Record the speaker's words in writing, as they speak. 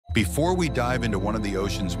Before we dive into one of the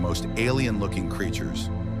ocean's most alien-looking creatures,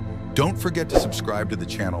 don't forget to subscribe to the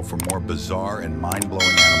channel for more bizarre and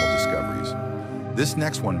mind-blowing animal discoveries. This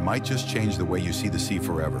next one might just change the way you see the sea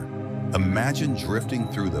forever. Imagine drifting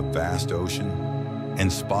through the vast ocean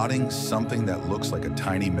and spotting something that looks like a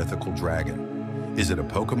tiny mythical dragon. Is it a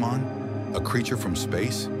Pokemon? A creature from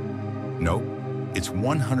space? Nope, it's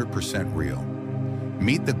 100% real.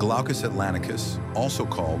 Meet the Glaucus Atlanticus, also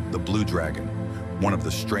called the blue dragon, one of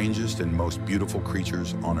the strangest and most beautiful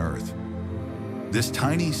creatures on Earth. This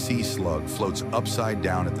tiny sea slug floats upside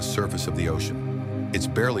down at the surface of the ocean. It's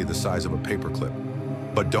barely the size of a paperclip.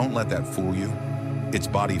 But don't let that fool you. Its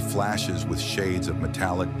body flashes with shades of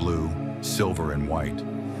metallic blue, silver, and white,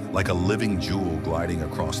 like a living jewel gliding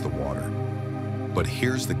across the water. But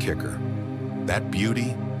here's the kicker. That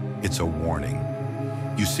beauty, it's a warning.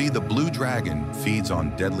 You see, the blue dragon feeds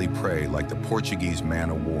on deadly prey like the Portuguese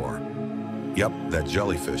man-o'-war. Yep, that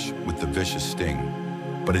jellyfish with the vicious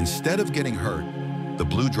sting. But instead of getting hurt, the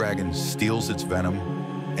blue dragon steals its venom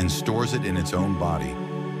and stores it in its own body,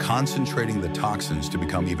 concentrating the toxins to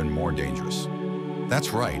become even more dangerous. That's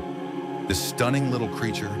right. This stunning little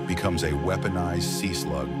creature becomes a weaponized sea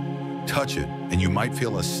slug. Touch it, and you might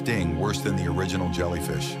feel a sting worse than the original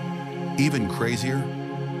jellyfish. Even crazier,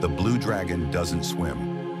 the blue dragon doesn't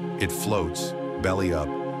swim. It floats, belly up,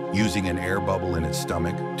 using an air bubble in its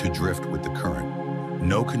stomach to drift with the current.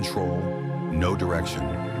 No control, no direction.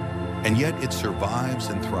 And yet it survives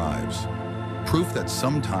and thrives. Proof that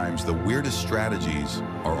sometimes the weirdest strategies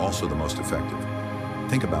are also the most effective.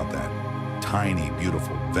 Think about that. Tiny,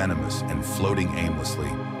 beautiful, venomous, and floating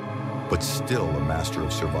aimlessly, but still a master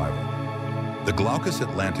of survival. The Glaucus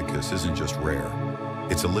Atlanticus isn't just rare.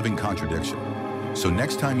 It's a living contradiction. So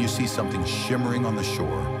next time you see something shimmering on the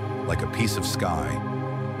shore, like a piece of sky,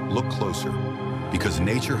 look closer, because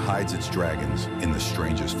nature hides its dragons in the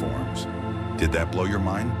strangest forms. Did that blow your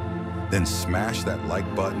mind? Then smash that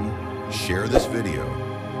like button, share this video,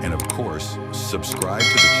 and of course, subscribe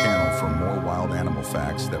to the channel for more wild animal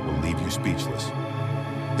facts that will leave you speechless.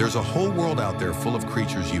 There's a whole world out there full of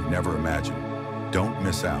creatures you've never imagined. Don't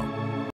miss out.